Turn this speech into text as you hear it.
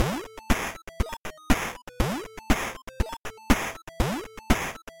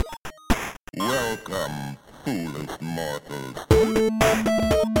foolish mortals.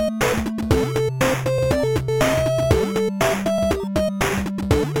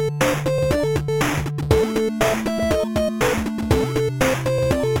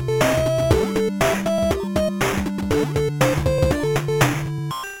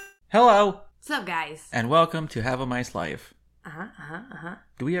 Hello, What's up, guys? and welcome to Have a Mice Life. Uh-huh.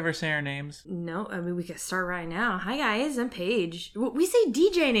 Do we ever say our names? No, I mean, we could start right now. Hi, guys. I'm Paige. We say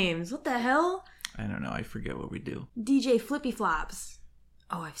DJ names. What the hell? I don't know, I forget what we do. DJ Flippy Flops.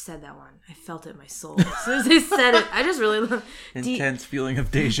 Oh, I've said that one. I felt it in my soul. As soon as I said it, I just really love... Intense feeling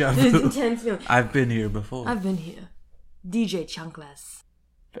of deja vu. Intense feeling. I've been here before. I've been here. DJ Chunkless.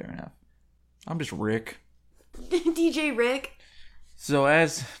 Fair enough. I'm just Rick. DJ Rick.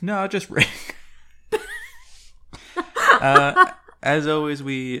 Just Rick. As always,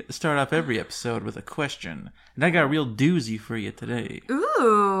 we start off every episode with a question. And I got a real doozy for you today.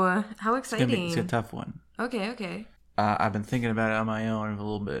 Ooh, how exciting. It's a tough one. Okay. I've been thinking about it on my own a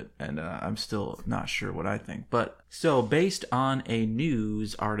little bit, and I'm still not sure what I think. But, so, based on a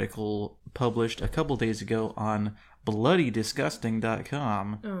news article published a couple days ago on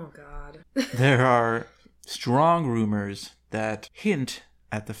BloodyDisgusting.com, Oh, God. there are strong rumors that hint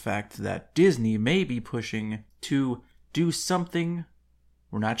at the fact that Disney may be pushing to do something,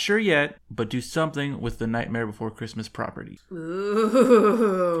 we're not sure yet, but do something with the Nightmare Before Christmas property.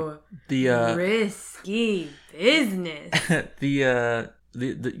 Ooh. The risky business.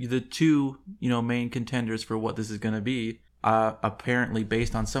 the two, main contenders for what this is going to be, apparently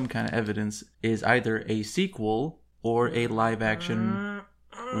based on some kind of evidence, is either a sequel or a live action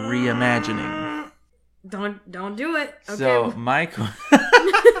reimagining. Don't do it. Okay.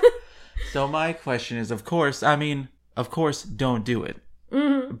 So my question is, of course, don't do it.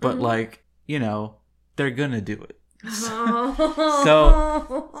 Mm-hmm, But they're gonna do it. So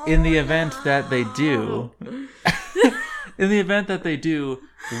in the event that they do,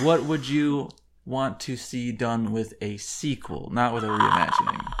 what would you want to see done with a sequel, not with a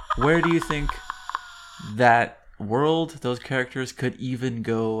reimagining? Where do you think that world, those characters could even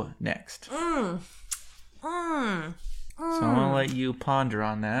go next? So I'm gonna let you ponder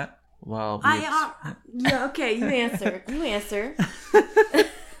on that while okay, you answer. I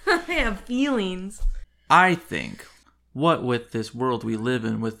have feelings. I think, what with this world we live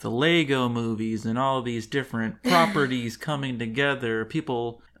in, with the Lego movies and all these different properties coming together,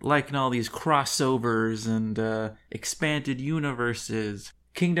 people liking all these crossovers and expanded universes,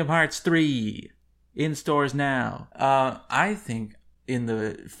 Kingdom Hearts 3 in stores now. I think in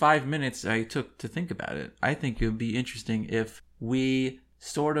the 5 minutes I took to think about it, I think it would be interesting if we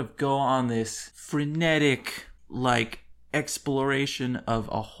sort of go on this frenetic, exploration of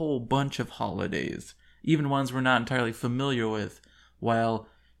a whole bunch of holidays, even ones we're not entirely familiar with, while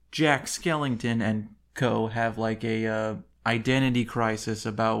Jack Skellington and co. have a identity crisis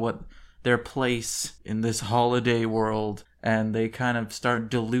about what their place in this holiday world, and they kind of start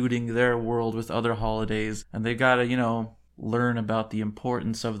diluting their world with other holidays, and they gotta, learn about the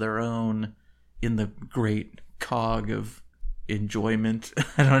importance of their own in the great cog of enjoyment.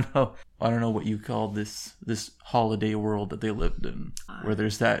 I don't know what you call this holiday world that they lived in, where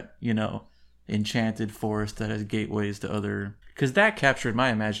there's that enchanted forest that has gateways to other, because that captured my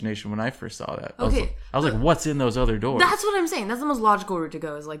imagination when I first saw that. Okay, I was like, what's in those other doors? That's what I'm saying. That's the most logical route to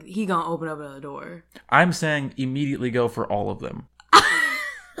go, is he gonna open up another door. I'm saying immediately go for all of them.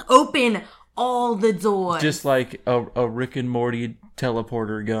 Open all the doors, just like a Rick and Morty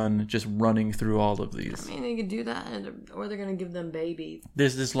teleporter gun, just running through all of these. I mean, they could do that, or they're gonna give them babies.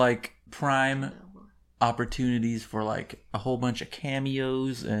 There's this prime opportunities for a whole bunch of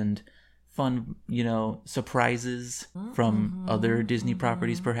cameos and fun, surprises from other Disney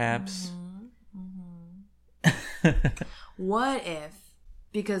properties, perhaps. What if,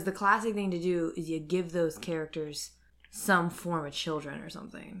 because the classic thing to do is you give those characters some form of children or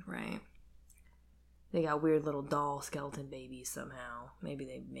something, right? They got weird little doll skeleton babies somehow. Maybe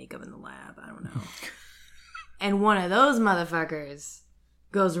they make them in the lab. I don't know. And one of those motherfuckers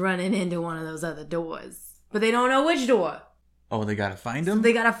goes running into one of those other doors. But they don't know which door. Oh, they gotta find him? So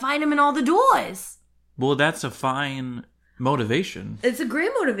they gotta find him in all the doors. Well, that's a fine motivation. It's a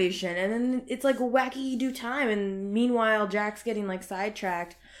great motivation. And then it's a wacky do time. And meanwhile, Jack's getting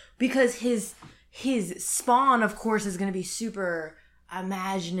sidetracked. Because his spawn, of course, is gonna be super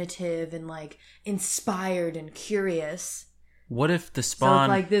imaginative and inspired and curious. What if the spawn...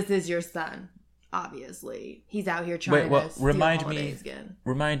 So it's this is your son, obviously. He's out here trying to steal holidays again.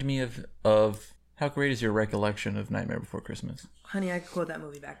 Remind me of how great is your recollection of Nightmare Before Christmas? Honey, I could quote that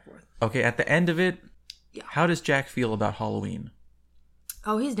movie back and forth. Okay, at the end of it, Yeah. How does Jack feel about Halloween?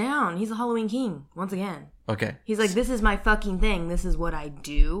 Oh, he's down. He's a Halloween king, once again. Okay. He's like, this is my fucking thing. This is what I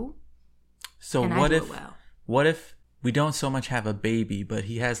do. So and what I if do it well. what if we don't so much have a baby, but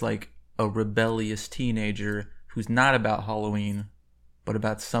he has like a rebellious teenager who's not about Halloween, but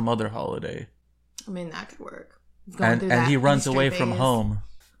about some other holiday, I mean, that could work. He's going through and that he runs Easter away from phase. home.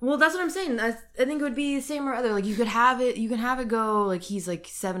 Well, that's what I'm saying. I think it would be the same or other. Like, you can have it go like he's like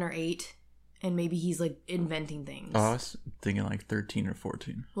 7 or 8, and maybe he's like inventing things. Oh, I was thinking like 13 or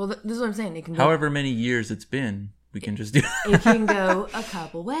 14. Well, this is what I'm saying. It can go, However many years it's been, we can just do it can go a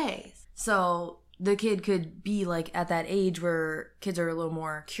couple ways. So the kid could be like at that age where kids are a little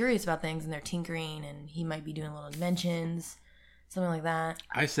more curious about things and they're tinkering, and he might be doing little inventions, something like that.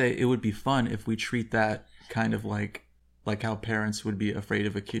 I say it would be fun if we treat that kind of like how parents would be afraid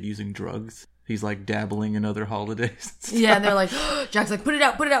of a kid using drugs. He's like dabbling in other holidays. Yeah, and they're like, Jack's like, put it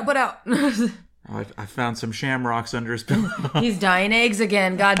out. Oh, I found some shamrocks under his pillow. He's dyeing eggs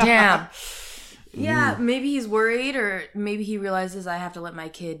again, goddamn. Yeah, maybe he's worried, or maybe he realizes I have to let my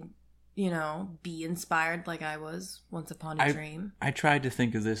kid, be inspired like I was once upon a dream. I tried to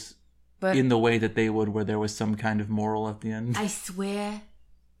think of this But in the way that they would, where there was some kind of moral at the end. I swear,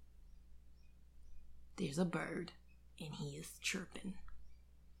 there's a bird, and he is chirping.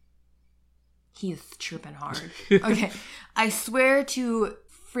 He is chirping hard. Okay, I swear to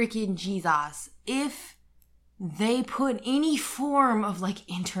freaking Jesus, if they put any form of like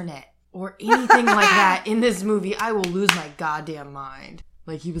internet or anything like that in this movie, I will lose my goddamn mind.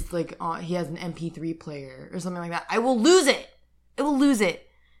 Like he was like, he has an MP3 player or something like that. I will lose it. I will lose it.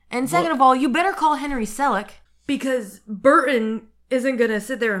 And second of all, you better call Henry Selick, because Burton isn't going to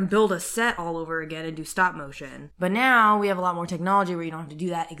sit there and build a set all over again and do stop motion. But now we have a lot more technology where you don't have to do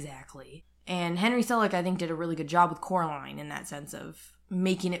that exactly. And Henry Selick, I think, did a really good job with Coraline in that sense of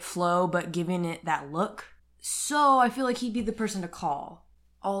making it flow, but giving it that look. So I feel like he'd be the person to call.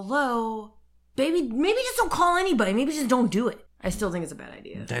 Although, maybe just don't call anybody. Maybe just don't do it. I still think it's a bad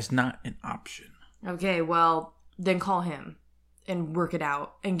idea. That's not an option. Okay, well, then call him and work it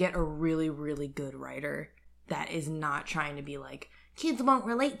out and get a really, really good writer that is not trying to be like, kids won't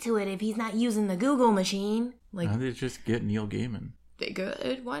relate to it if he's not using the Google machine. Like, Why don't they just get Neil Gaiman? they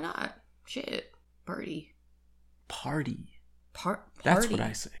could. Why not? Shit. Party. That's what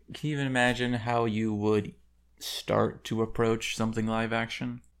I say. Can you even imagine how you would start to approach something live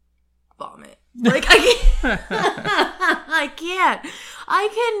action? Vomit. Like, I can't.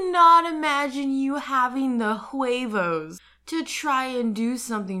 I cannot imagine you having the huevos to try and do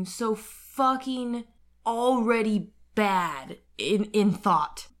something so fucking already bad in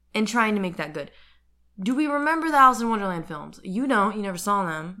thought and trying to make that good. Do we remember the Alice in Wonderland films? You don't. You never saw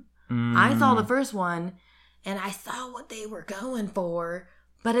them. I saw the first one, and I saw what they were going for,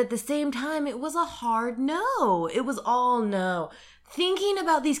 but at the same time, it was a hard no. It was all no. Thinking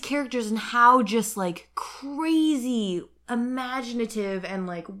about these characters and how just, like, crazy, imaginative, and,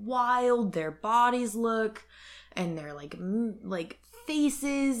 like, wild their bodies look, and their, like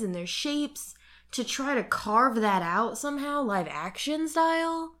faces and their shapes, to try to carve that out somehow, live action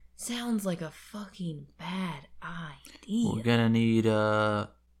style, sounds like a fucking bad idea. We're gonna need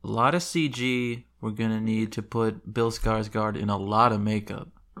a lot of CG. We're gonna need to put Bill Skarsgård in a lot of makeup.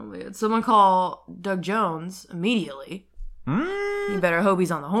 Oh my god. Someone call Doug Jones immediately. You better hope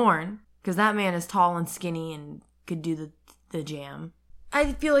he's on the horn, because that man is tall and skinny and could do the jam.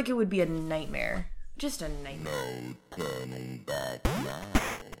 I feel like it would be a nightmare. Just a nightmare. No turning back now.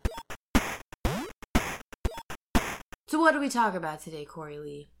 So what do we talk about today, Corey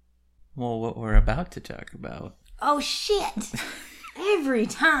Lee? Well, what we're about to talk about. Oh shit! Every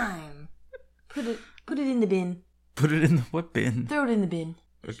time. Put it in the bin. Put it in the what bin? Throw it in the bin.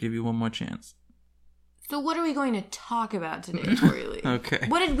 I'll give you one more chance. So what are we going to talk about today, Corey Lee? Okay.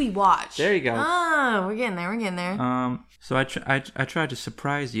 What did we watch? There you go. Oh, we're getting there. So I tried to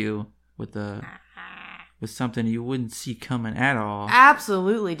surprise you with something you wouldn't see coming at all.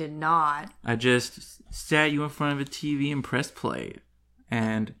 Absolutely did not. I just sat you in front of a TV and pressed play.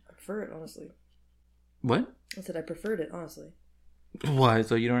 And I prefer it, honestly. what? I said I preferred it, honestly. Why?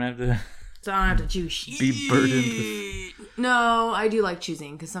 So you don't have to So I don't have to choose. be burdened with... No, I do like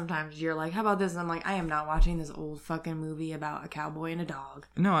choosing, because sometimes you're like, how about this? And I'm like, I am not watching this old fucking movie about a cowboy and a dog.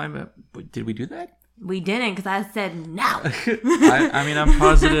 No, did we do that? We didn't, because I said no. I mean, I'm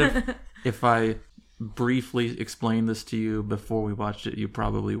positive if I briefly explained this to you before we watched it, you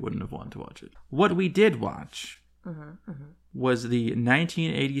probably wouldn't have wanted to watch it. What we did watch was the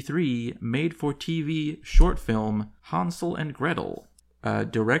 1983 made-for-TV short film Hansel and Gretel,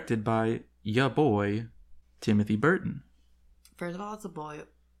 directed by ya boy, Timothy Burton. First of all, it's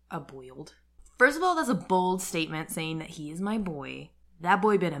First of all, that's a bold statement saying that he is my boy. that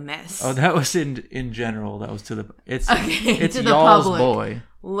boy been a mess. Oh, that was in general. That was to the it's to the y'all's public. boy.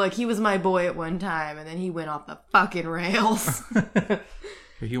 Look, he was my boy at one time, and then he went off the fucking rails.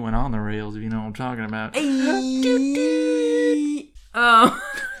 He went on the rails, if you know what I'm talking about. Oh.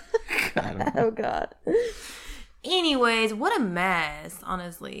 God. Oh, God. Anyways, what a mess,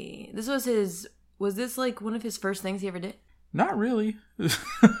 honestly. This was this like one of his first things he ever did? Not really.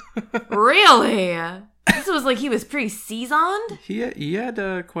 Really? This was like he was pretty seasoned? He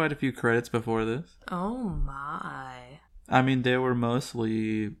had quite a few credits before this. Oh, my. I mean, they were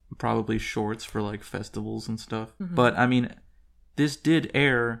mostly probably shorts for like festivals and stuff. But I mean, this did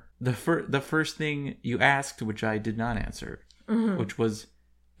air. The first thing you asked, which I did not answer, which was,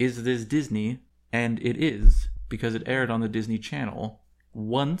 is this Disney? And it is, because it aired on the Disney Channel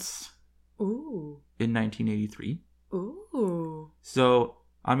once Ooh. in 1983. Ooh. So,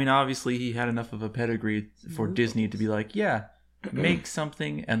 I mean, obviously he had enough of a pedigree for Disney to be like, yeah, make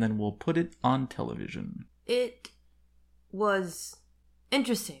something and then we'll put it on television. It was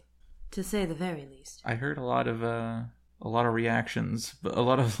interesting, to say the very least. I heard a lot of reactions, but a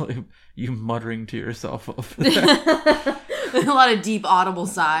lot of like, you muttering to yourself over that. A lot of deep audible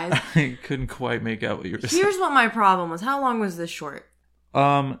sighs. I couldn't quite make out what you were saying. Here's what my problem was. How long was this short?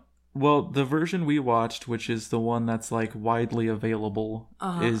 Well, the version we watched, which is the one that's like widely available,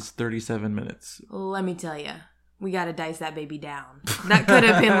 is 37 minutes. Let me tell you, we got to dice that baby down. That could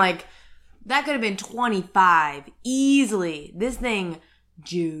have been 25 easily. This thing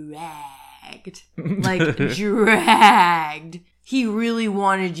dragged. Like, dragged. He really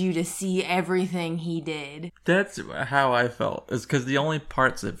wanted you to see everything he did. That's how I felt. Is because the only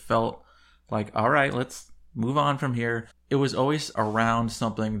parts that felt like, all right, let's move on from here. It was always around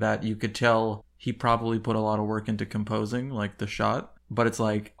something that you could tell he probably put a lot of work into composing, like the shot. But it's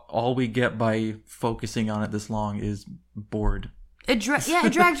like, all we get by focusing on it this long is bored. It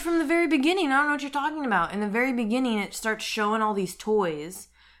dragged from the very beginning. I don't know what you're talking about. In the very beginning, it starts showing all these toys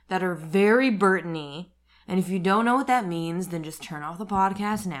that are very Burton-y. And if you don't know what that means, then just turn off the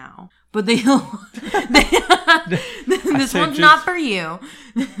podcast now. But this one's not for you.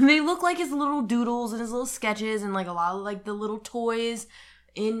 They look like his little doodles and his little sketches and like a lot of like the little toys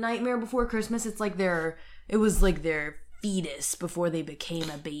in Nightmare Before Christmas. It was like their fetus before they became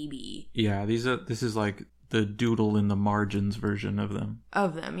a baby. Yeah, this is like the doodle in the margins version of them.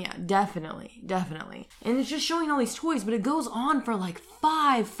 Yeah, definitely. And it's just showing all these toys, but it goes on for like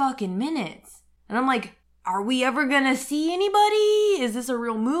 5 fucking minutes. And I'm like, are we ever gonna see anybody? Is this a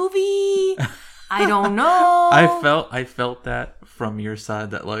real movie? I don't know. I felt that from your side,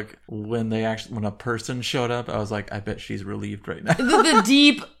 that like when a person showed up, I was like, I bet she's relieved right now. The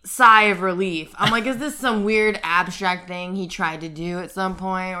deep sigh of relief. I'm like, is this some weird abstract thing he tried to do at some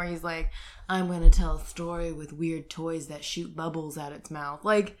point where he's like, I'm gonna tell a story with weird toys that shoot bubbles out its mouth,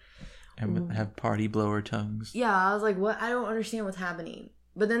 like, and have party blower tongues. Yeah, I was like, what? I don't understand what's happening.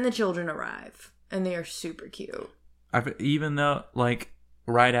 But then the children arrive. And they are super cute. Even though, like,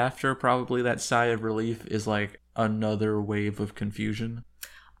 right after probably that sigh of relief is, like, another wave of confusion.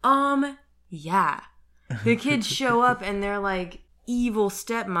 Yeah. The kids show up and they're, like, evil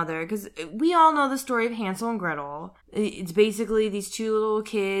stepmother. Because we all know the story of Hansel and Gretel. It's basically these 2 little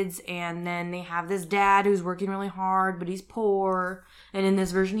kids, and then they have this dad who's working really hard, but he's poor. And in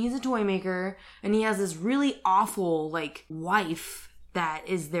this version, he's a toy maker. And he has this really awful, like, wife that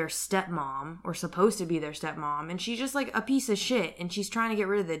is their stepmom, or supposed to be their stepmom, and she's just like a piece of shit, and she's trying to get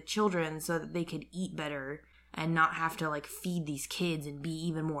rid of the children so that they could eat better and not have to like feed these kids and be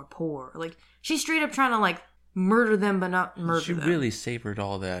even more poor. Like, she's straight up trying to like murder them, but not murder them. She really savored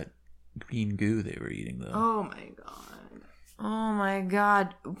all that green goo they were eating, though. Oh my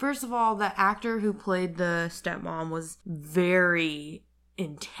god. First of all, the actor who played the stepmom was very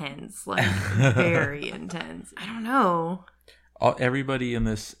intense. Like, very intense. I don't know. Everybody in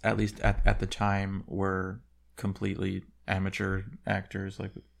this, at least at the time, were completely amateur actors,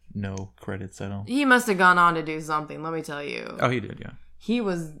 like no credits at all. He must have gone on to do something, let me tell you. Oh, he did, yeah. He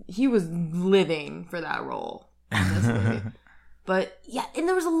was living for that role, honestly. But yeah, and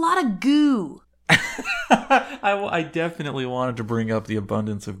there was a lot of goo. I definitely wanted to bring up the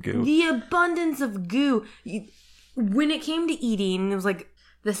abundance of goo. The abundance of goo. When it came to eating, it was like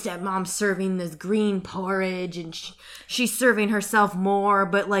the stepmom serving this green porridge and she's serving herself more.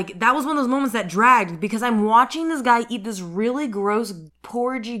 But like, that was one of those moments that dragged because I'm watching this guy eat this really gross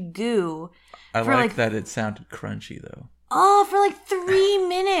porridgey goo. I like that it sounded crunchy though. Oh, for like 3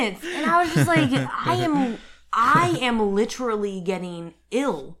 minutes. And I was just like, I am literally getting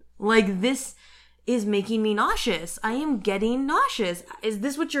ill. Like, this is making me nauseous. I am getting nauseous. Is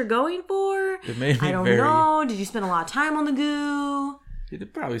this what you're going for? It made me I don't know. Did you spend a lot of time on the goo?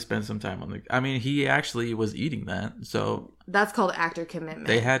 He'd probably spend some time on the... I mean, he actually was eating that, so... That's called actor commitment.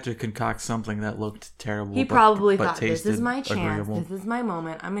 They had to concoct something that looked terrible. He probably thought, this tasted is my chance. agreeable. This is my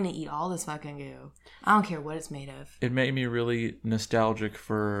moment. I'm going to eat all this fucking goo. I don't care what it's made of. It made me really nostalgic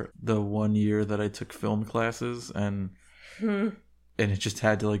for the 1 year that I took film classes, and it just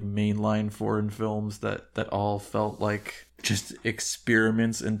had to like mainline foreign films that all felt like just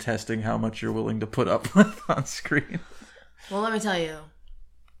experiments in testing how much you're willing to put up with on screen. Well, let me tell you,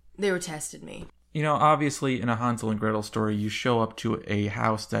 they were testing me. You know, obviously in a Hansel and Gretel story, you show up to a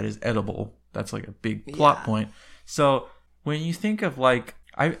house that is edible. That's like a big plot point. So when you think of like,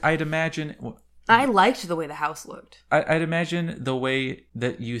 I'd imagine... I liked the way the house looked. I'd imagine the way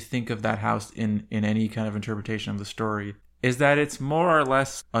that you think of that house in any kind of interpretation of the story is that it's more or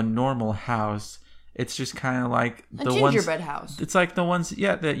less a normal house. It's just kind of like the gingerbread house. It's like the ones,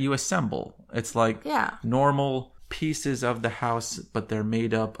 that you assemble. It's like normal pieces of the house, but they're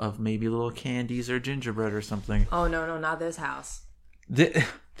made up of maybe little candies or gingerbread or something. Oh no, not this house. The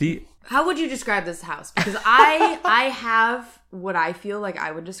How would you describe this house? Because I have what I feel like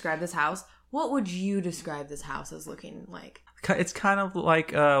I would describe this house. What would you describe this house as looking like? It's kind of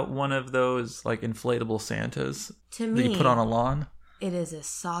like one of those like inflatable Santas to me, that you put on a lawn. It is a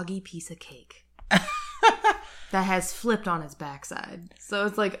soggy piece of cake that has flipped on its backside. So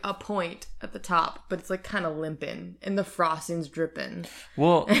it's like a point at the top, but it's like kind of limping, and the frosting's dripping.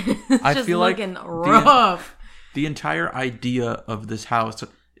 Well, it's I just feel like looking rough. The entire idea of this house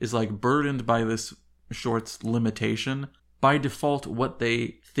is like burdened by this short's limitation. By default, what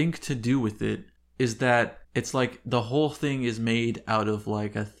they think to do with it is that it's like the whole thing is made out of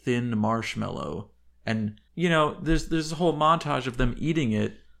like a thin marshmallow. And, you know, there's a whole montage of them eating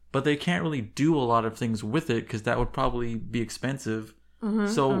it, but they can't really do a lot of things with it because that would probably be expensive.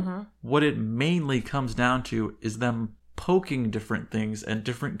 What it mainly comes down to is them poking different things and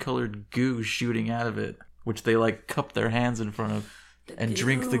different colored goo shooting out of it, which they like cup their hands in front of and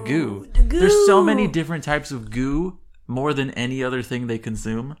drink the goo. There's so many different types of goo, more than any other thing they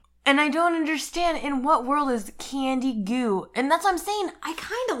consume. And I don't understand in what world is candy goo. And that's what I'm saying. I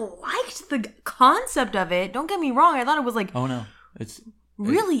kind of liked the concept of it. Don't get me wrong. I thought it was like... Oh, no. It's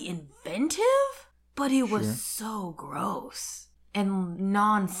really inventive, but it was so gross and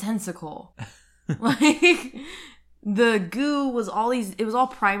nonsensical. Like, the goo was it was all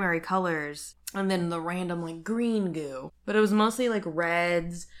primary colors. And then the random, like, green goo. But it was mostly, like,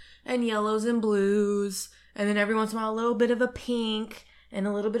 reds and yellows and blues. And then every once in a while, a little bit of a pink and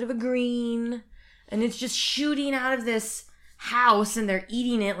a little bit of a green. And it's just shooting out of this house, and they're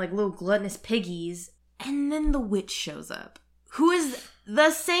eating it like little gluttonous piggies. And then the witch shows up, who is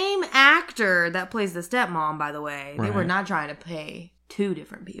the same actor that plays the stepmom, by the way. Right. They were not trying to pay two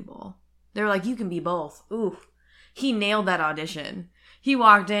different people. They were like, you can be both. Ooh, he nailed that audition. He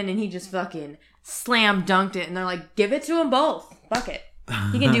walked in and he just fucking slam dunked it. And they're like, give it to them both. Fuck it.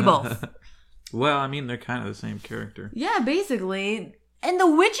 He can do both. Well, I mean, they're kind of the same character. Yeah, basically. And the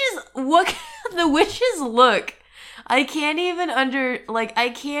witches, the witches look. I can't even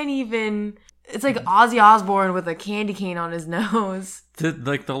it's like Ozzy Osbourne with a candy cane on his nose.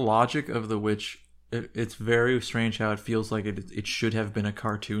 The logic of the witch, it's very strange how it feels like it should have been a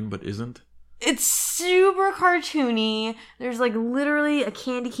cartoon, but isn't. It's super cartoony. There's like literally a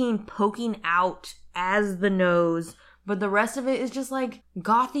candy cane poking out as the nose. But the rest of it is just like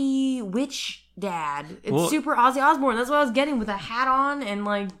gothy witch dad. It's super Ozzy Osbourne. That's what I was getting with a hat on and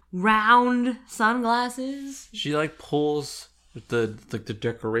like round sunglasses. She like pulls the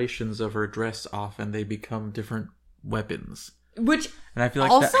decorations of her dress off and they become different weapons. Which and I feel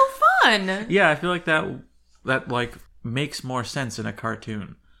like also fun. Yeah, I feel like that like makes more sense in a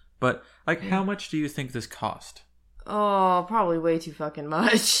cartoon. But like how much do you think this cost? Oh, probably way too fucking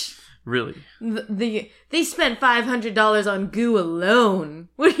much. Really? They spent $500 on goo alone.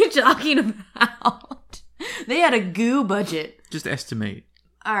 What are you talking about? They had a goo budget. Just estimate.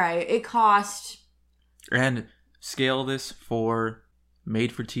 All right, it cost... And scale this for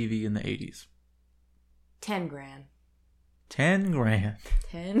made for TV in the 80s. 10 grand. 10 grand.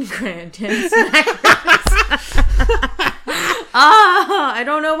 10 grand. 10 smackers. I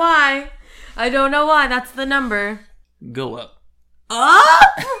don't know why. That's the number. Go up.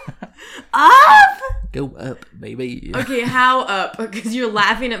 Up? Up? Go up, baby. Okay, how up? Because you're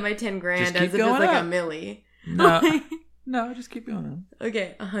laughing at my 10 grand as if it's like a milli. No, just keep going up.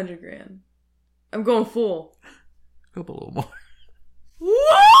 Okay, 100 grand. I'm going full. Go up a little more.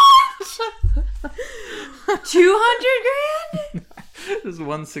 What? 200 grand? It was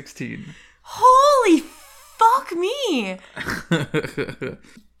 116. Holy fuck me. 10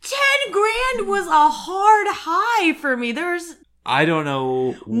 grand was a hard high for me. I don't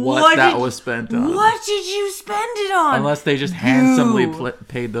know what What that did- was spent on. What did you spend it on? Unless they just handsomely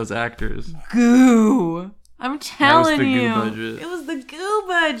paid those actors. Goo. I'm telling the goo you, budget. it was the goo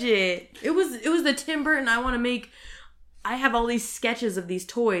budget. It was the Tim Burton. I have all these sketches of these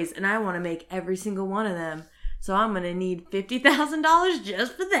toys, and I want to make every single one of them. So I'm gonna need $50,000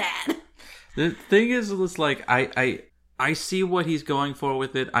 just for that. The thing is, it's like I see what he's going for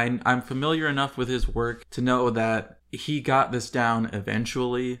with it. I'm familiar enough with his work to know that he got this down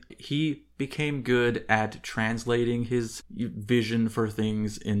eventually. He became good at translating his vision for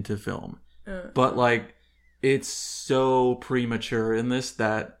things into film. But like, it's so premature in this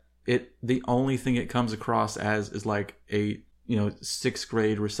that the only thing it comes across as is like a 6th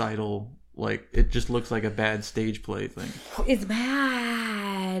grade recital. Like, it just looks like a bad stage play thing. It's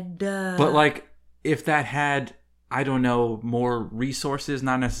bad. But like, if that had, I don't know, more resources,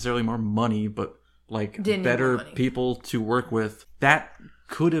 not necessarily more money, but like Didn't need better more money. people to work with, that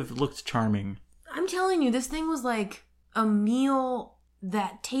could have looked charming. I'm telling you, this thing was like a meal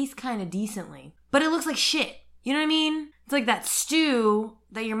that tastes kind of decently, but it looks like shit. You know what I mean? It's like that stew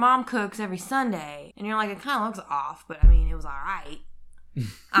that your mom cooks every Sunday, and you're like, it kind of looks off, but I mean, it was all right.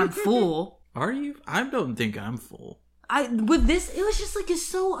 I'm full. Are you? I don't think I'm full. With this, it was just like, it's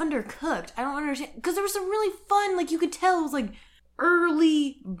so undercooked. I don't understand, because there was some really fun, like, you could tell it was like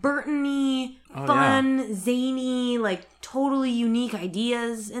early Burton-y, fun, zany, like totally unique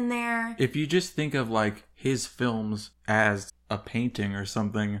ideas in there. If you just think of like his films as a painting or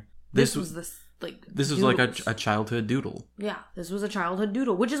something, This was like a childhood doodle. Yeah, this was a childhood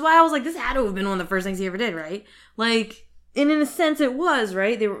doodle, which is why I was like, this had to have been one of the first things he ever did, right? Like, and in a sense, it was,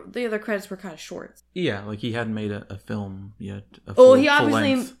 right? The other credits were kind of short. Yeah, like he hadn't made a film yet. He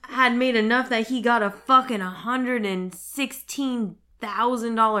obviously had made enough that he got a fucking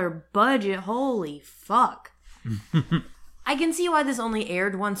 $116,000 budget. Holy fuck. I can see why this only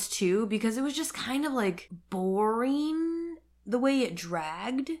aired once too, because it was just kind of like boring the way it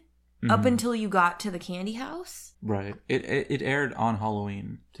dragged up until you got to the candy house. Right. It aired on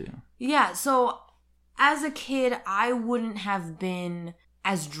Halloween too. Yeah, so as a kid, I wouldn't have been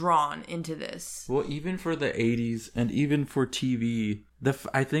as drawn into this. Well, even for the 80s and even for TV,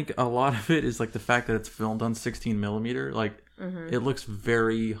 I think a lot of it is like the fact that it's filmed on 16 millimeter. Like, it looks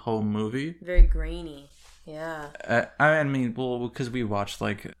very home movie. Very grainy. Yeah. I mean, well, because we watched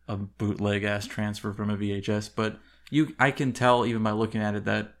like a bootleg ass transfer from a VHS, but I can tell even by looking at it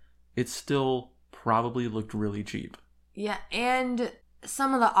that it still probably looked really cheap. Yeah, and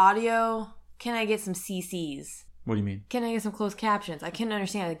some of the audio, can I get some CCs? What do you mean? Can I get some closed captions? I couldn't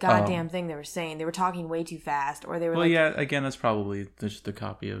understand the goddamn thing they were saying. They were talking way too fast, or they were yeah, again, that's probably just a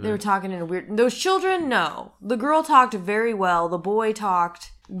copy of it. They were talking in a weird... Those children, no. The girl talked very well. The boy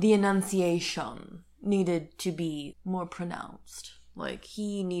talked... The enunciation needed to be more pronounced. Like,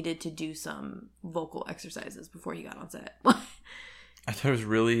 he needed to do some vocal exercises before he got on set. I thought it was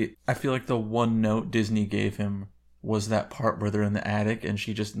really... I feel like the one note Disney gave him was that part where they're in the attic and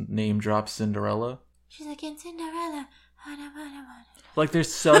she just name drops Cinderella. She's like, in Cinderella. Like,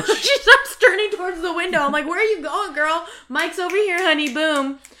 there's such... She starts turning towards the window. I'm like, where are you going, girl? Mike's over here, honey.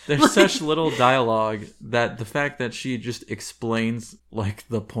 Boom. There's such little dialogue that the fact that she just explains, like,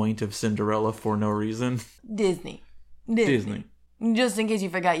 the point of Cinderella for no reason. Disney. Just in case you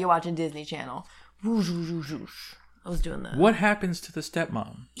forgot, you're watching Disney Channel. I was doing that. What happens to the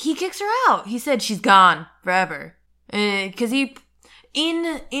stepmom? He kicks her out. He said she's gone forever. Because he...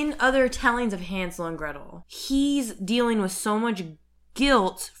 In other tellings of Hansel and Gretel, he's dealing with so much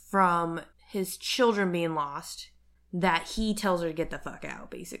guilt from his children being lost that he tells her to get the fuck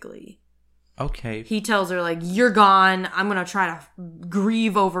out, basically. Okay. He tells her, like, you're gone. I'm going to try to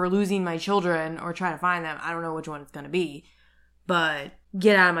grieve over losing my children or try to find them. I don't know which one it's going to be. But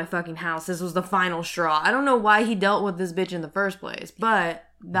get out of my fucking house. This was the final straw. I don't know why he dealt with this bitch in the first place, but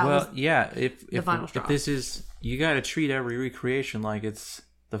that was the final straw. If this is... You gotta treat every recreation like it's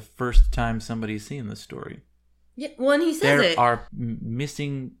the first time somebody's seen the story. Yeah, well, and he says there are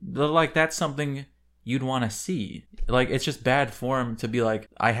missing... Like, that's something you'd want to see. Like, it's just bad form to be like,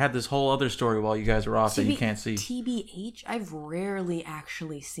 I had this whole other story while you guys were off that you can't see. TBH, I've rarely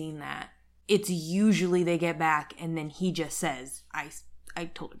actually seen that. It's usually they get back and then he just says, I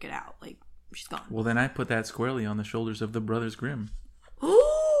told her get out. Like, she's gone. Well, then I put that squarely on the shoulders of the Brothers Grimm.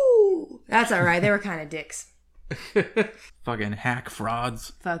 Ooh! That's alright. They were kind of dicks. Fucking hack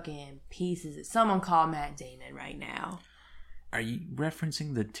frauds. Fucking pieces. Someone call Matt Damon right now. Are you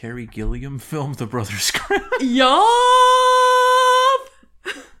referencing the Terry Gilliam film, The Brothers Grimm? Yup!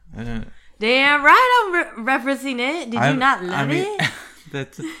 Damn right I'm referencing it. Did you not love it?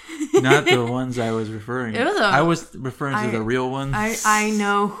 That's not the ones I was referring to. I was referring to the real ones. I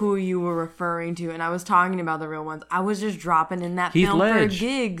know who you were referring to, and I was talking about the real ones. I was just dropping in that Heath film Ledge. for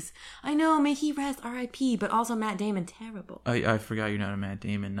gigs. I know, may he rest, R.I.P., but also Matt Damon, terrible. I forgot you're not a Matt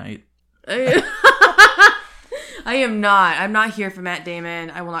Damon night. I am not. I'm not here for Matt Damon.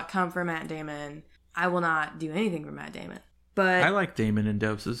 I will not come for Matt Damon. I will not do anything for Matt Damon. But I like Damon in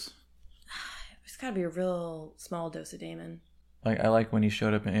doses. it's got to be a real small dose of Damon. Like I like when he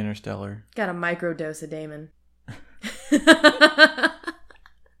showed up in Interstellar. Got a micro dose of Damon.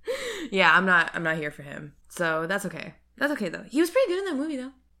 Yeah, I'm not here for him. So that's okay. That's okay though. He was pretty good in that movie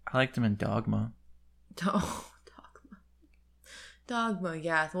though. I liked him in Dogma. Oh, Dogma,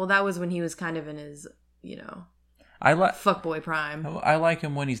 yeah. Well, that was when he was kind of in his, I like fuckboy prime. I like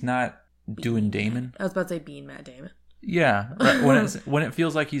him when he's not doing Damon. I was about to say being Matt Damon. Yeah, when it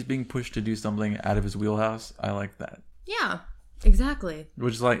feels like he's being pushed to do something out of his wheelhouse, I like that. Yeah, exactly.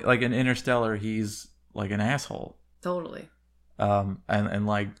 Which is like in Interstellar, he's like an asshole. Totally. And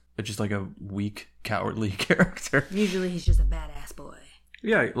like just like a weak, cowardly character. Usually he's just a badass boy.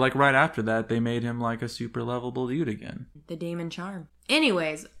 Yeah, like right after that, they made him like a super lovable dude again. The Damon charm.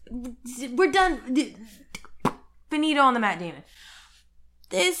 Anyways, we're done. Finito on the Matt Damon.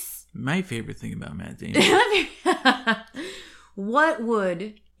 My favorite thing about Matt Damon. What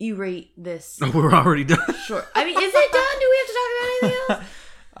would you rate this? Oh, we're already done. Sure. I mean, is it done? Do we have to talk about anything else?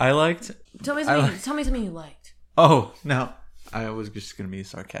 I liked. Tell me something you liked. Oh no, I was just gonna be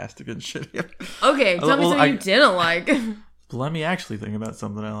sarcastic and shit. Okay, tell me something you didn't like. Let me actually think about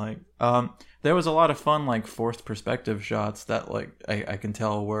something I like. There was a lot of fun like forced perspective shots that like I can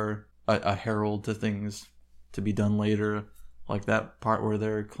tell were a herald to things to be done later. Like that part where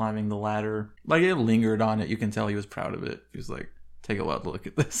they're climbing the ladder. Like it lingered on it. You can tell he was proud of it. He was like, take a wild look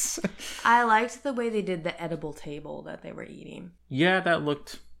at this. I liked the way they did the edible table that they were eating. Yeah, that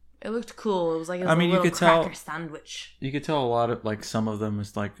looked... It looked cool. It was like a you little could cracker sandwich. You could tell a lot of, like, some of them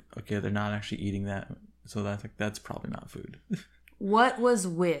was like, okay, they're not actually eating that. So that's probably not food. What was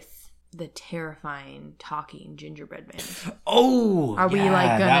with the terrifying talking gingerbread man? Oh! Are we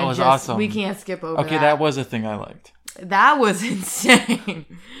like gonna that was awesome. We can't skip over Okay, that was a thing I liked. That was insane.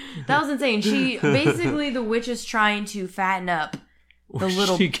 That was insane. She basically, the witch is trying to fatten up the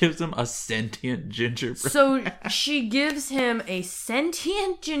little. She gives him a sentient gingerbread. So she gives him a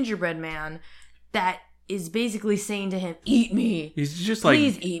sentient gingerbread man that is basically saying to him, "Eat me." He's just like,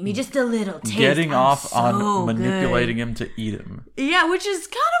 please eat me, just a little taste. Getting off so on manipulating good. him to eat him. Yeah, which is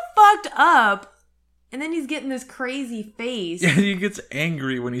kind of fucked up. And then he's getting this crazy face. Yeah, he gets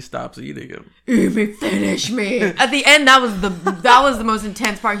angry when he stops eating him. Eat me, finish me. At the end, that was the most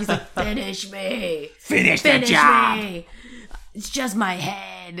intense part. He's like, finish me. Finish the job. Me. It's just my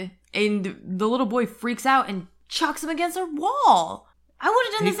head. And the little boy freaks out and chucks him against a wall. I would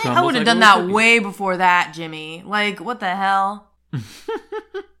have done the same. I would have done that way before that, Jimmy. Like, what the hell?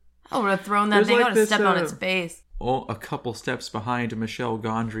 I would have thrown that thing. I would have stepped on its face. Oh, a couple steps behind Michelle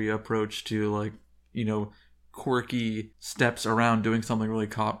Gondry approach to, like, quirky steps around doing something really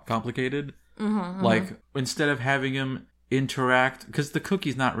complicated. Mm-hmm. Like, instead of having him interact, because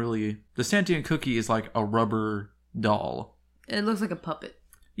the sentient cookie is like a rubber doll. It looks like a puppet.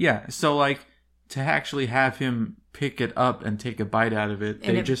 Yeah, so like, to actually have him pick it up and take a bite out of it,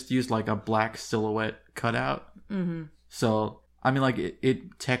 they just used like a black silhouette cutout. Mm-hmm. So, I mean, like,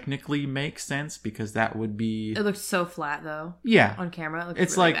 it technically makes sense because that would be... It looks so flat, though. Yeah. On camera, it looks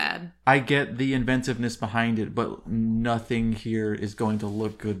it's really like, bad. I get the inventiveness behind it, but nothing here is going to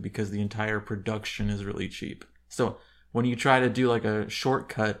look good because the entire production is really cheap. So, when you try to do, like, a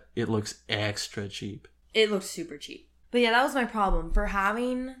shortcut, it looks extra cheap. It looks super cheap. But yeah, that was my problem. For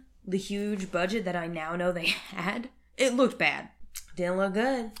having the huge budget that I now know they had, it looked bad. Didn't look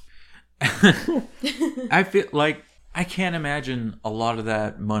good. I feel like... I can't imagine a lot of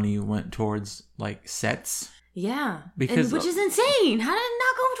that money went towards, like, sets. Yeah. Which Because is insane. How did it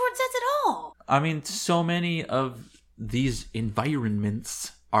not go towards sets at all? I mean, so many of these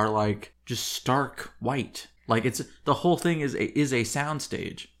environments are, like, just stark white. Like, it's... The whole thing is a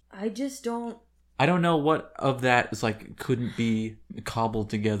soundstage. I just don't... I don't know what of that is, like, couldn't be cobbled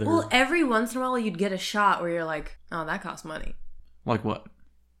together. Well, every once in a while you'd get a shot where you're like, oh, that costs money. Like what?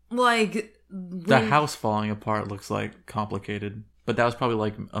 Like... The house falling apart looks like complicated, but that was probably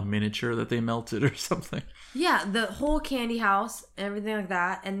like a miniature that they melted or something. Yeah, the whole candy house and everything like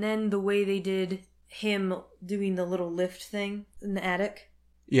that, and then the way they did him doing the little lift thing in the attic.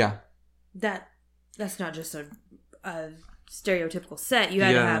 Yeah, that's not just a stereotypical set. You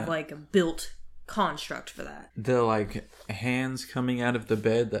had to have like a built construct for that. The like hands coming out of the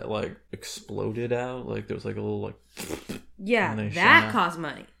bed that like exploded out, like there was like a little like Yeah, And they that shot. cost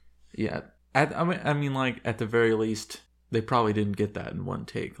money. yeah. I mean, like at the very least, they probably didn't get that in one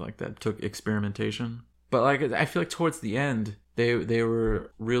take. Like that took experimentation. But like I feel like towards the end, they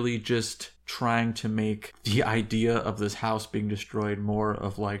were really just trying to make the idea of this house being destroyed more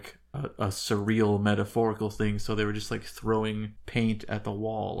of like a surreal metaphorical thing. So they were just like throwing paint at the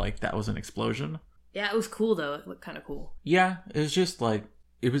wall like that was an explosion. Yeah, it was cool though. It looked kind of cool. Yeah, it was just like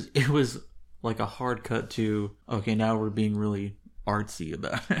it was like a hard cut to okay, now we're being really artsy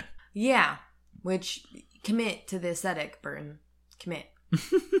about it. Yeah, which commit to the aesthetic, Burton. Commit.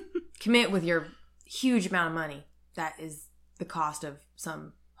 Commit with your huge amount of money. That is the cost of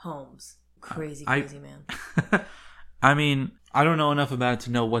some homes. Crazy, man. I mean, I don't know enough about it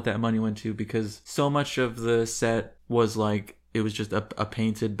to know what that money went to because so much of the set was like it was just a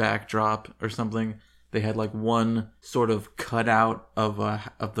painted backdrop or something. They had like one sort of cutout of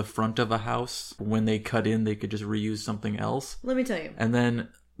the front of a house. When they cut in, they could just reuse something else. Let me tell you. And then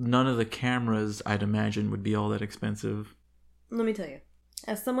none of the cameras, I'd imagine, would be all that expensive. Let me tell you.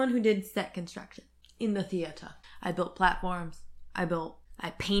 As someone who did set construction in the theater, I built platforms. I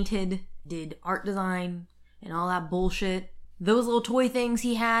painted, did art design, and all that bullshit. Those little toy things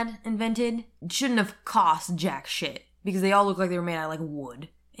he had invented shouldn't have cost jack shit because they all look like they were made out of like wood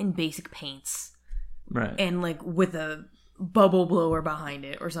and basic paints. Right. And like with a bubble blower behind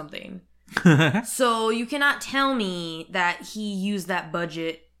it or something. So you cannot tell me that he used that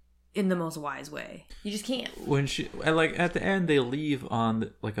budget in the most wise way. You just can't. When like at the end, they leave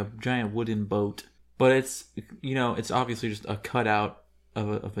on like a giant wooden boat, but it's it's obviously just a cutout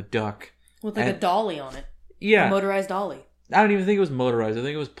of a duck With like a dolly on it. Yeah, A motorized dolly. I don't even think it was motorized. I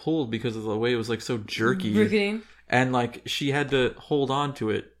think it was pulled because of the way it was like so jerky. Rickety. And like she had to hold on to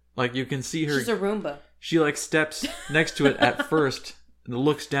it. Like you can see her. She's a Roomba. She like steps next to it at first,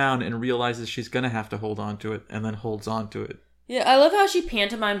 looks down and realizes she's gonna have to hold on to it, and then holds on to it. Yeah, I love how she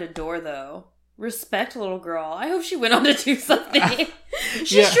pantomimed a door though. Respect, little girl. I hope she went on to do something.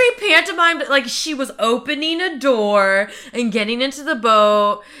 She straight pantomimed like she was opening a door and getting into the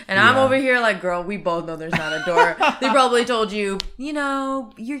boat. And I'm over here like, girl, we both know there's not a door. They probably told you,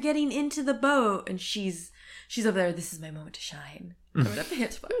 you're getting into the boat. And she's over there, this is my moment to shine. I'm gonna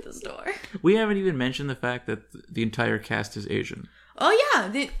pantomime this door. We haven't even mentioned the fact that the entire cast is Asian. Oh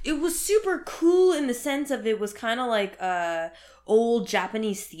yeah, it was super cool in the sense of it was kind of like old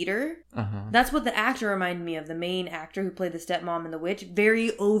Japanese theater. Uh-huh. That's what the actor reminded me of, the main actor who played the stepmom in The Witch.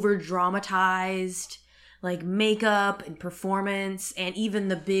 Very over dramatized, like makeup and performance, and even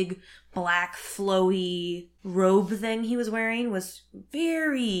the big black flowy robe thing he was wearing was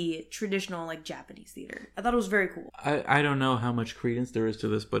very traditional, like Japanese theater. I thought it was very cool. I don't know how much credence there is to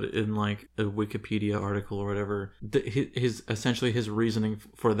this, but in like a Wikipedia article or whatever, his reasoning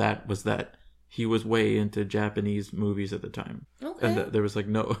for that was that he was way into Japanese movies at the time. Okay. And there was like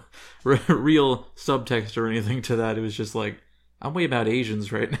no real subtext or anything to that. It was just like, I'm way about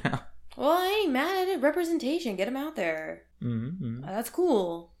Asians right now. Well, I ain't mad at it. Representation. Get them out there. Mm-hmm. That's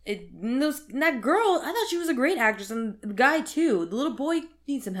cool. That girl, I thought she was a great actress. And the guy, too. The little boy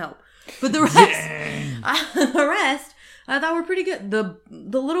needs some help. But the rest, I thought were pretty good. The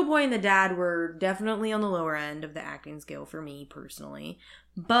little boy and the dad were definitely on the lower end of the acting scale for me, personally.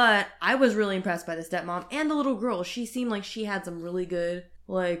 But I was really impressed by the stepmom and the little girl. She seemed like she had some really good,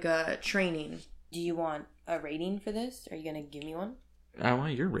 training. Do you want a rating for this? Are you going to give me one? I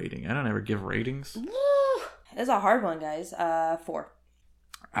want your rating. I don't ever give ratings. Woo! That's a hard one, guys. 4.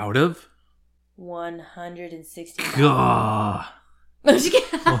 Out of? 160. Gah. No, just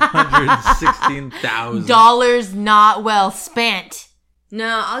kidding. 116,000 dollars not well spent.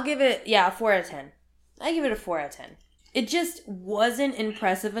 No, I'll give it, 4 out of 10. I give it a 4 out of 10. It just wasn't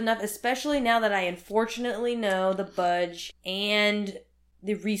impressive enough, especially now that I unfortunately know the budge and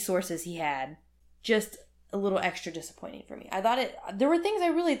the resources he had. Just a little extra disappointing for me. There were things I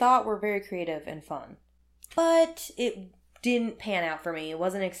really thought were very creative and fun, but it didn't pan out for me. It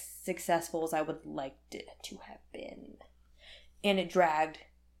wasn't as successful as I would like it to have been. And it dragged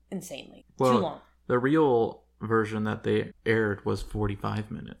insanely. Too long. The real version that they aired was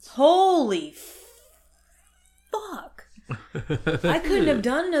 45 minutes. Holy fuck. I couldn't have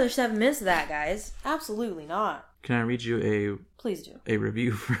done another 7 minutes of that, guys. Absolutely not. Can I read you Please do. a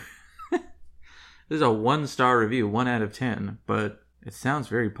review for... This is a 1-star review, 1 out of 10, but it sounds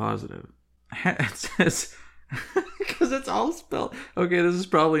very positive. It says... Because it's all spelled... Okay, this is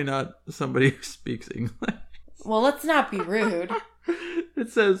probably not somebody who speaks English. Well, let's not be rude. It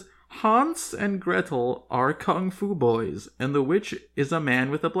says, Hans and Gretel are kung fu boys, and the witch is a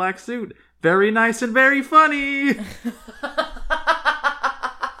man with a black suit. Very nice and very funny. Kung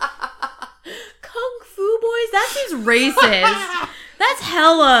Fu Boys? That seems racist. That's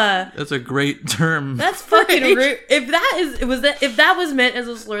hella. That's a great term. That's fucking rude. If that was meant as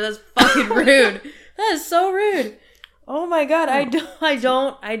a slur, that's fucking rude. That is so rude. Oh my god, I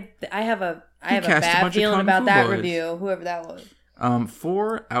have a bad feeling about that review. Whoever that was.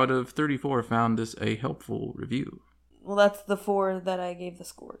 4 out of 34 found this a helpful review. Well, that's the 4 that I gave the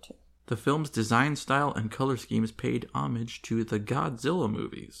score to. The film's design style and color schemes paid homage to the Godzilla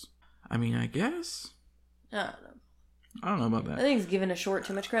movies. I mean, I guess. I don't know about that. I think it's giving a short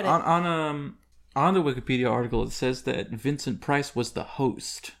too much credit. On the Wikipedia article, it says that Vincent Price was the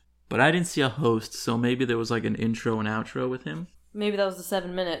host. But I didn't see a host, so maybe there was like an intro and outro with him. Maybe that was the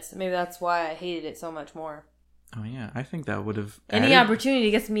 7 minutes. Maybe that's why I hated it so much more. Oh yeah, I think that would have... Any opportunity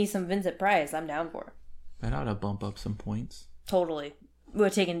to get me some Vincent Price, I'm down for. That ought to bump up some points. Totally. Would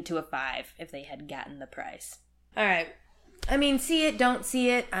have taken it to a 5 if they had gotten the price. Alright. I mean, see it, don't see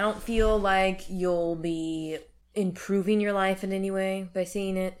it. I don't feel like you'll be improving your life in any way by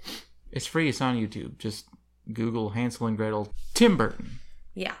seeing it. It's free, it's on YouTube. Just Google Hansel and Gretel Tim Burton.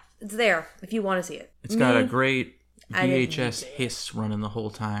 Yeah, it's there if you want to see it. It's got a great VHS hiss running the whole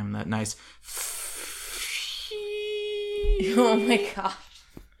time. That nice... Oh my gosh.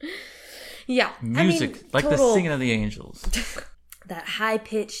 Yeah. Music, like the singing of the angels. That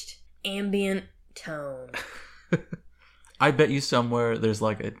high-pitched ambient tone. I bet you somewhere there's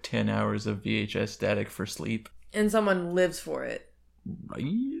like a 10 hours of VHS static for sleep. And someone lives for it.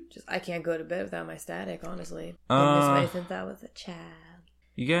 Right? I can't go to bed without my static, honestly. Been this way since I was a child.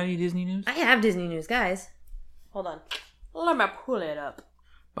 You got any Disney news? I have Disney news, guys. Hold on. Let me pull it up.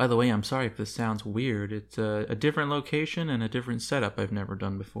 By the way, I'm sorry if this sounds weird. It's a different location and a different setup I've never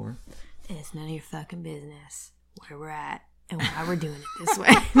done before. And it's none of your fucking business where we're at and why we're doing it this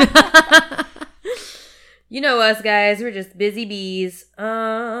way. You know us, guys. We're just busy bees.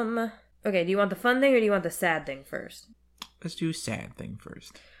 Okay, do you want the fun thing or do you want the sad thing first? Let's do sad thing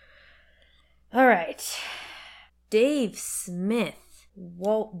first. All right. Dave Smith,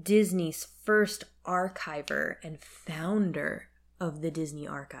 Walt Disney's first archiver and founder of the Disney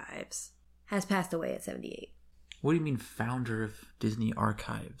Archives, has passed away at 78. What do you mean founder of Disney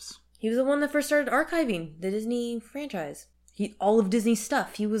Archives? He was the one that first started archiving the Disney franchise. All of Disney's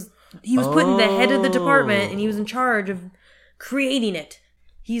stuff. He was put in the head of the department and he was in charge of creating it.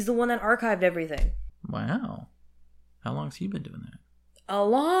 He's the one that archived everything. Wow. How long's he been doing that? A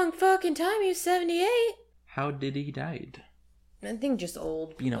long fucking time. He was 78. How did he die? I think just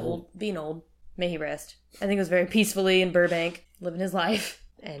old. Being old. Being old. May he rest. I think it was very peacefully in Burbank, living his life,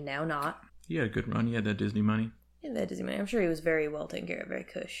 and now not. He had a good run. He had that Disney money. Yeah, that Disney money. I'm sure he was very well taken care of, very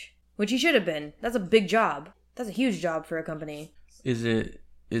cush. Which he should have been. That's a big job. That's a huge job for a company.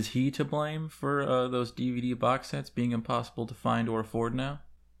 Is he to blame for those DVD box sets being impossible to find or afford now?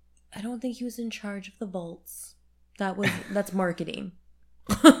 I don't think he was in charge of the vaults. That's marketing.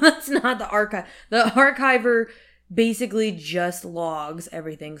 That's not the archive. The archiver basically just logs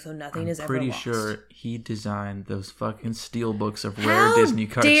everything, so nothing is ever lost. I'm pretty sure he designed those fucking steel books of rare Disney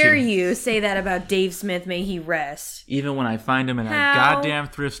cartoons. How dare you say that about Dave Smith, may he rest. Even when I find them in a goddamn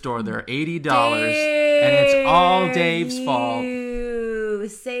thrift store, they're $80, and it's all Dave's fault. You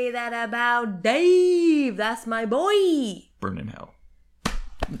say that about Dave. That's my boy. Burn in hell.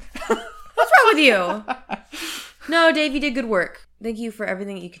 What's wrong with you? No, Dave, you did good work. Thank you for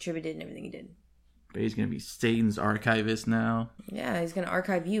everything that you contributed and everything you did. But he's going to be Satan's archivist now. Yeah, he's going to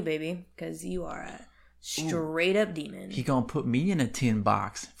archive you, baby. Because you are a straight-up demon. He going to put me in a tin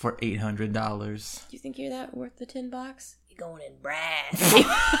box for $800. You think you're that worth the tin box? You're going in brass.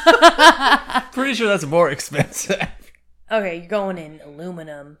 Pretty sure that's more expensive. Okay, you're going in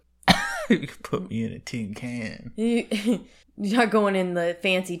aluminum. You can put me in a tin can. You're not going in the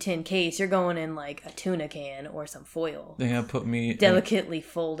fancy tin case. You're going in like a tuna can or some foil. They're gonna put me delicately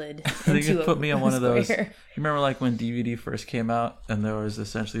folded. They're gonna put me on one of those. You square. remember like when DVD first came out, and there was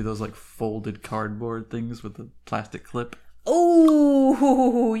essentially those like folded cardboard things with the plastic clip.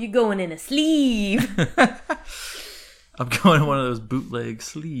 Oh, you're going in a sleeve. I'm going in one of those bootleg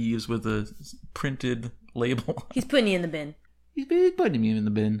sleeves with a printed label. He's putting you in the bin. He's putting me in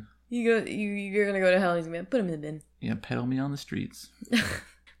the bin. You're gonna go to hell. He's gonna put him in the bin. Yeah, pedal me on the streets.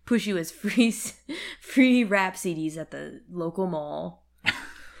 Push you as free rap CDs at the local mall.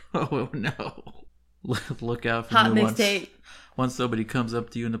 Oh no! Look out for Hot me mixtape. Once somebody comes up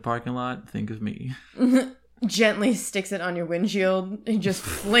to you in the parking lot, think of me. Gently sticks it on your windshield and just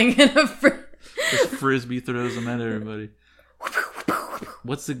fling it Just frisbee throws them at everybody.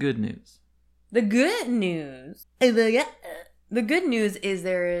 What's the good news? The good news. The good news is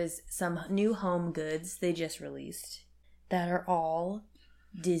there is some new home goods they just released that are all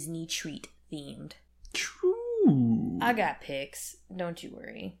Disney treat themed. True. I got pics. Don't you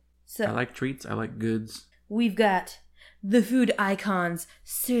worry. So I like treats. I like goods. we've got the Food Icons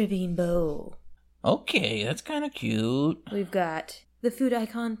serving bowl. Okay, that's kind of cute. We've got the Food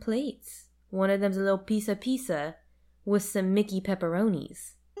Icon plates. One of them's a little pizza with some Mickey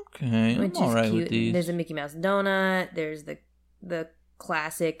pepperonis. Okay, Which I'm all is right cute. with these. There's a Mickey Mouse donut. There's the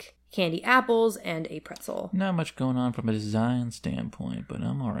classic candy apples and a pretzel. Not much going on from a design standpoint, but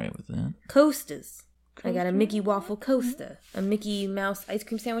I'm all right with that. Coasters. I got a Mickey waffle coaster. A Mickey Mouse ice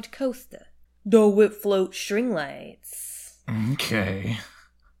cream sandwich coaster. Dole Whip float string lights. Okay.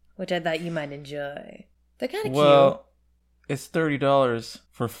 Which I thought you might enjoy. They're kind of Well, it's $30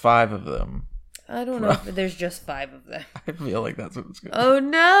 for 5 of them. cute. I don't know if there's just 5 of them. I feel like that's what it's going to Oh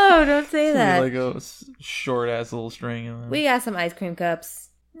no, don't say that. like a short ass little string. In there. We got some ice cream cups,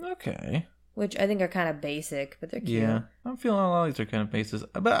 Okay. which I think are kind of basic, but they're cute. Yeah. I'm feeling all these are kind of bases.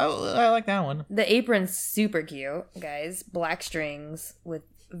 But I like that one. The apron's super cute, guys. Black strings with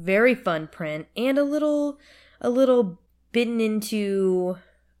very fun print and a little bitten into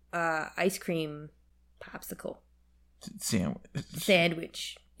ice cream popsicle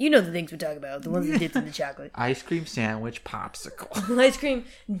sandwich. You know the things we talk about, the ones that dipped in the chocolate. Ice cream sandwich popsicle. Ice cream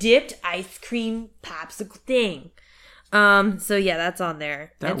dipped ice cream popsicle thing. So yeah, that's on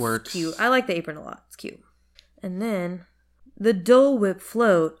there. That It's works. Cute. I like the apron a lot. It's cute. And then the Dole Whip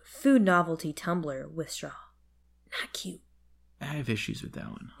float food novelty tumbler with straw. Not cute. I have issues with that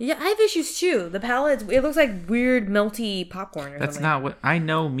one. Yeah, I have issues too. The palette, it looks like weird melty popcorn or That's something. not what I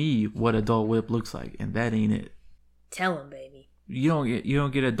know. Me, what a Dole Whip looks like, and that ain't it. Tell him, baby. You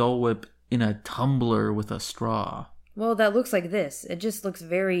don't get a Dole Whip in a tumbler with a straw. Well, that looks like this. It just looks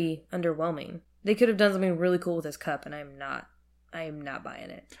very underwhelming. They could have done something really cool with this cup, and I am not buying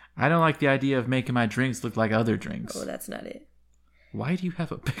it. I don't like the idea of making my drinks look like other drinks. Oh, that's not it. Why do you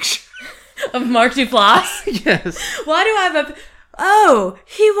have a picture? Of Mark Duplass? Yes. Why do I have a... Oh,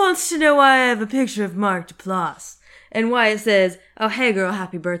 he wants to know why I have a picture of Mark Duplass. And why it says, oh, hey girl,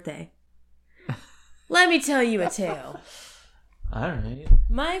 happy birthday. Let me tell you a tale. All right.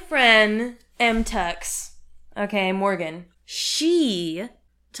 My friend, M. Tux, okay, Morgan, she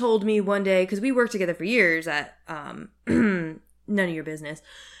told me one day, because we worked together for years at, none of your business.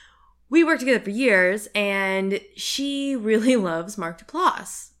 We worked together for years, and she really loves Mark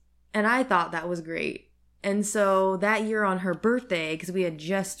Duplass. And I thought that was great. And so that year on her birthday, because we had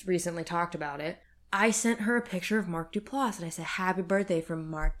just recently talked about it, I sent her a picture of Mark Duplass. And I said, happy birthday from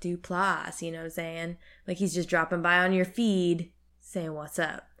Mark Duplass. You know what I'm saying? Like he's just dropping by on your feed saying what's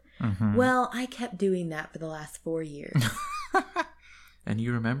up. Mm-hmm. Well, I kept doing that for the last 4 years. And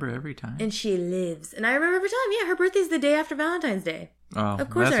you remember every time. And she lives. And I remember every time. Yeah, her birthday's the day after Valentine's Day. Oh, Of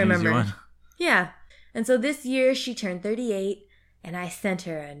course that's I an easy remember. one. Yeah. And so this year she turned 38. And I sent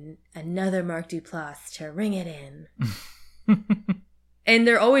her another Mark Duplass to ring it in. And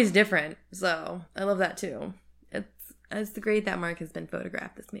they're always different. So I love that too. It's great that Mark has been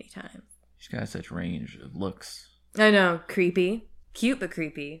photographed this many times. She's got such range of looks. I know. Creepy. Cute but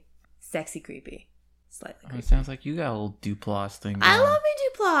creepy. Sexy creepy. Slightly Oh, creepy. it sounds like you got a little Duplass thing going I love me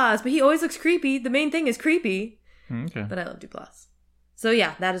Duplass, but he always looks creepy. The main thing is creepy. Okay. But I love Duplass. So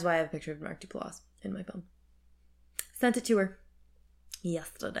yeah, that is why I have a picture of Mark Duplass in my phone. Sent it to her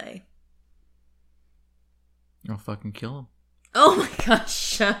yesterday. I'll fucking kill him. Oh my gosh,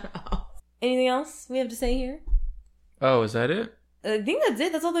 shut up. Anything else we have to say here? Oh, is that it? I think that's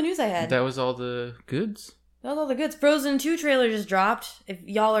it. That's all the news I had. That was all the goods? That was all the goods. Frozen 2 trailer just dropped. If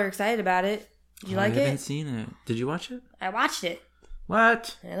y'all are excited about it. Did you like I haven't it? seen it. Did you watch it? I watched it.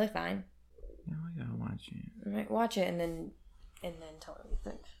 What? And it looked fine. No, I gotta watch it. All right, watch it and then tell me what you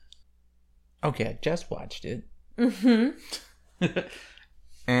think. Okay, I just watched it. Mm-hmm.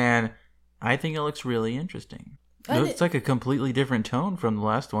 And I think it looks really interesting. I It did- looks like a completely different tone from the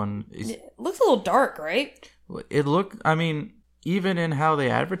last one. It looks a little dark, right? It looked, I mean, even in how they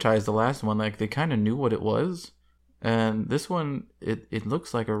advertised the last one, like they kind of knew what it was. And this one, it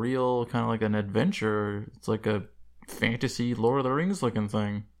looks like a real, kind of like an adventure. It's like a fantasy Lord of the Rings looking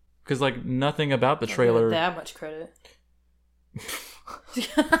thing. Because like nothing about the trailer. That much credit.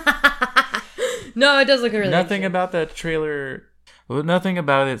 No, it does look really Nothing interesting. about that trailer. Well, nothing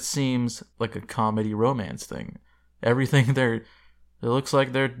about it seems like a comedy romance thing. Everything it looks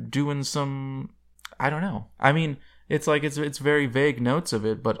like they're doing some, I don't know. I mean, it's like it's very vague notes of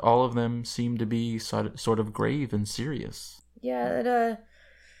it, but all of them seem to be sort of grave and serious. Yeah, it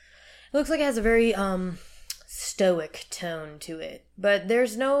looks like it has a very stoic tone to it. But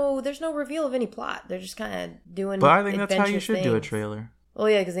there's no reveal of any plot. They're just kind of doing. But I think that's how you adventurous should do a things. trailer. Well,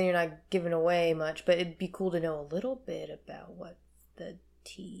 yeah, because then you're not giving away much. But it'd be cool to know a little bit about what's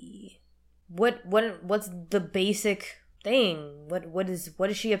the basic thing. What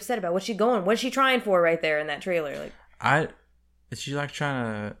is she upset about? What's she going? What is she trying for right there in that trailer? Like, Is she like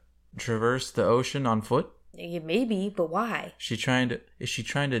trying to traverse the ocean on foot? yeah, maybe, but why? Is she trying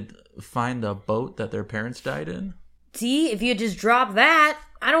to find the boat that their parents died in? See, if you just drop that,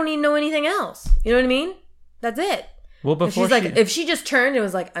 I don't need to know anything else. You know what I mean? That's it. Well, before If she just turned and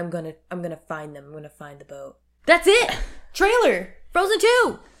was like, I'm gonna find them. I'm gonna find the boat. That's it. Trailer. Frozen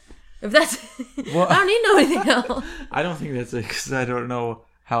 2. If that's, Well, I don't need to know anything else. I don't think that's it because I don't know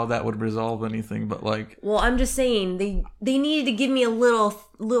how that would resolve anything. But like, Well, I'm just saying they needed to give me a little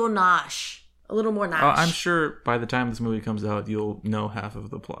nosh, a little more nosh. I'm sure by the time this movie comes out, you'll know half of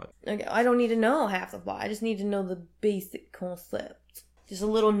the plot. Okay, I don't need to know half the plot. I just need to know the basic concept. Just a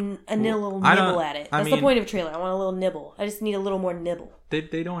little nibble at it. That's the point of a trailer. I want a little nibble. I just need a little more nibble. They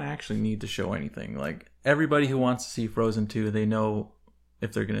don't actually need to show anything. Like, everybody who wants to see Frozen 2, they know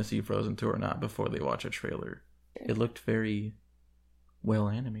if they're going to see Frozen 2 or not before they watch a trailer. It looked very well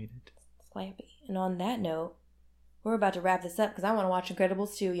animated. Slappy. And on that note, we're about to wrap this up because I want to watch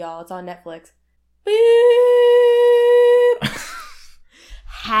Incredibles 2, y'all. It's on Netflix. Beep!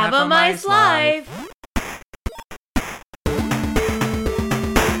 Have a nice life.